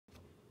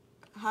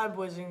Hi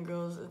boys and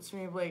girls, it's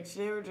me Blake.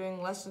 Today we're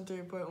doing lesson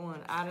 3.1,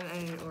 add in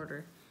any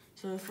order.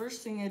 So the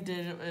first thing I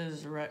did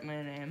is write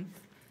my name.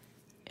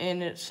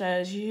 And it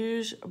says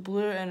use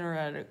blue and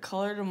red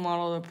color to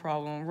model the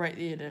problem. Write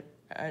the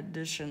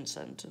addition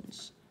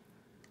sentence.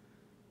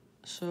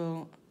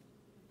 So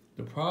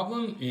the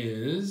problem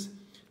is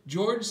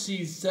George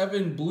sees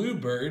 7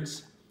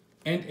 bluebirds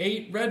and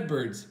 8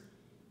 redbirds.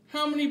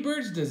 How many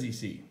birds does he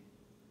see?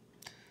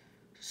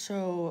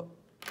 So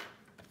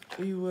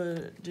we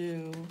would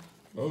do...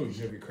 Oh,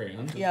 you have your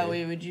crayons? Yeah, okay.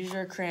 we would use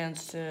our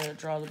crayons to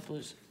draw the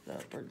birds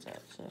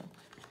out. So,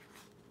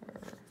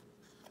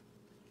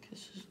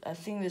 I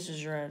think this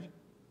is red.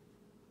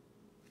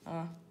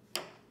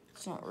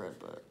 It's not red,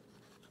 but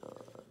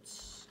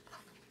it's...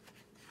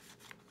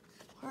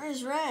 Where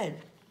is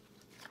red?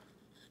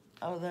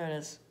 Oh, there it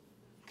is.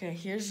 Okay,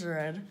 here's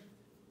red.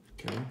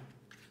 Okay.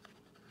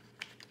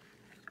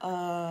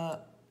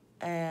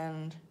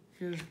 And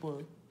here's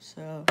blue.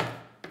 So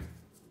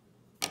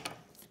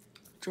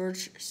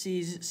George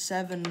sees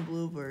 7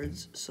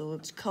 bluebirds, so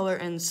let's color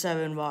in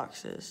 7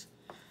 boxes.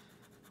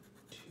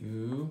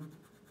 2,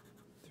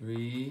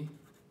 3,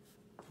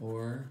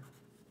 4,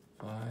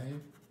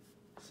 5,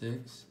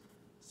 6,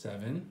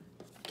 7.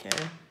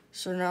 Okay,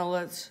 so now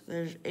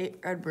there's 8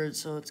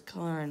 redbirds, so let's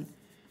color in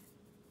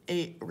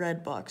 8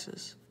 red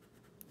boxes.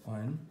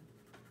 1,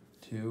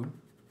 2,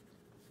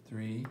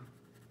 3,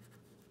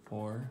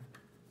 4,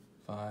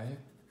 5,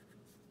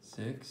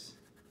 6,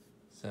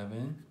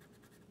 7,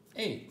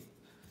 8.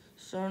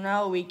 So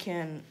now we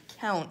can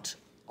count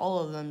all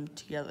of them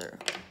together.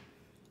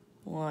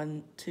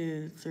 1,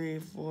 2, 3,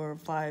 4,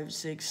 5,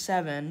 6,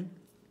 7.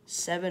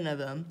 7 of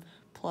them,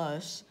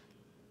 plus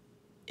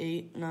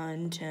 8,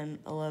 9, 10,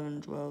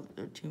 11, 12,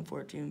 13,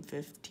 14,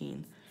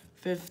 15.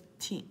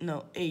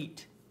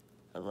 8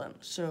 of them.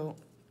 So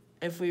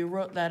if we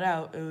wrote that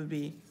out, it would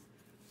be...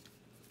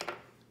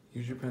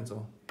 Use your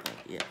pencil.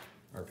 Yeah.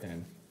 Or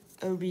pen.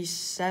 It would be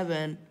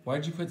 7.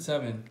 Why'd you put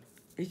 7?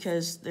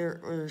 Because there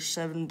were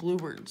 7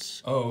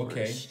 bluebirds. Oh,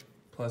 okay. First.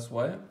 Plus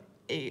what?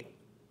 8.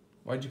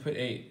 Why'd you put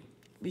 8?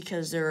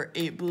 Because there were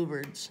 8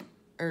 bluebirds.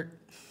 Or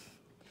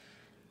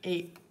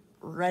 8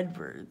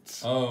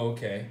 redbirds. Oh,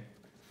 okay.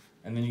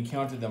 And then you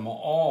counted them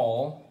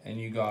all, and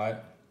you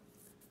got...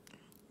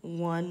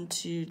 1,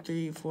 2,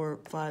 3, 4,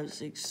 5,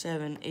 6,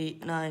 7,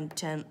 8, 9,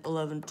 10,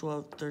 11,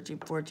 12, 13,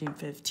 14,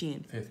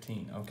 15.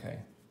 15, okay.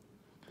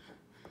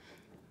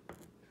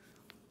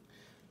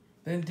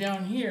 Then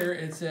down here,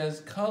 it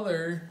says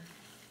color,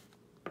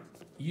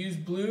 use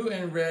blue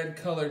and red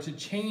color to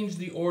change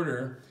the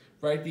order,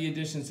 write the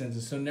addition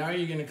sentence. So now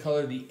you're going to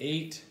color the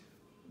 8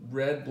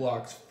 red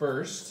blocks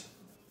first.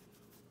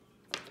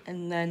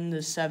 And then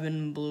the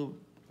 7 blue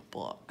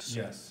blocks.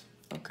 Yes.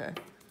 Okay.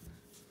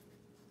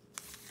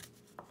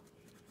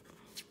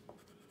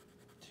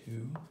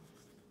 2,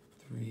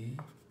 3,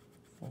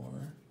 4,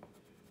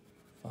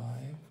 5,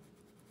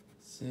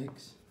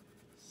 6,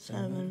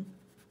 7,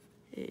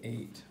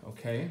 8.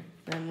 Okay.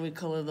 Then we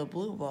color the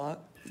blue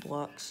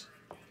blocks.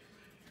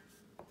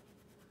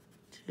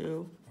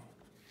 2,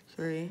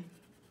 3,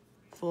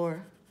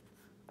 4,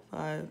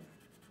 5,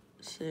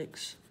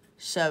 6,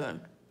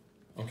 7.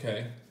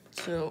 Okay.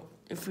 So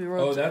if we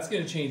wrote... Oh, that's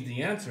going to change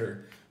the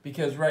answer.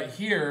 Because right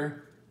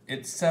here,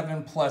 it's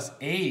 7 plus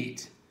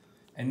 8.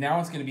 And now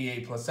it's going to be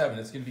 8 plus 7.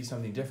 It's going to be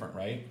something different,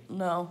 right?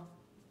 No.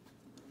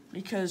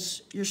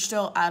 Because you're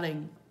still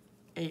adding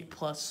 8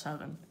 plus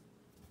 7.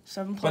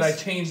 7 plus... But I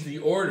changed the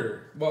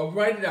order. Well,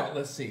 write it out.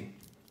 Let's see.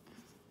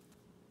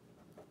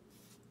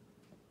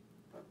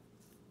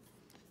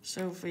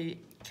 So if we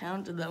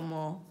counted them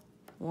all,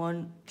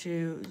 1,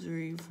 2,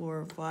 3,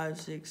 4, 5,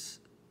 6...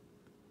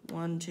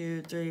 1,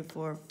 2, 3,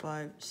 4,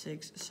 5,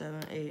 6,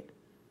 7, 8,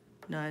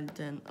 9,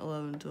 10,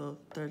 11, 12,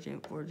 13,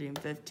 14,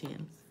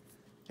 15.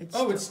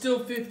 It's still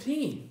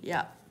 15.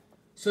 Yeah.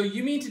 So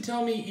you mean to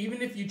tell me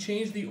even if you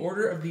change the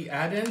order of the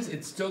addends,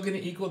 it's still going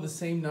to equal the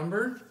same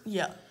number?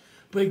 Yeah.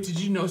 Blake, did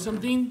you know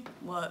something?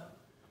 What?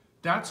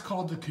 That's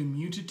called the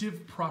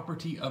commutative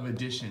property of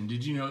addition.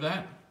 Did you know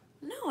that?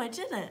 No, I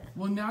didn't.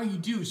 Well, now you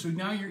do. So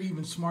now you're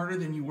even smarter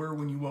than you were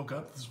when you woke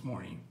up this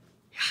morning.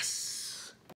 Yes.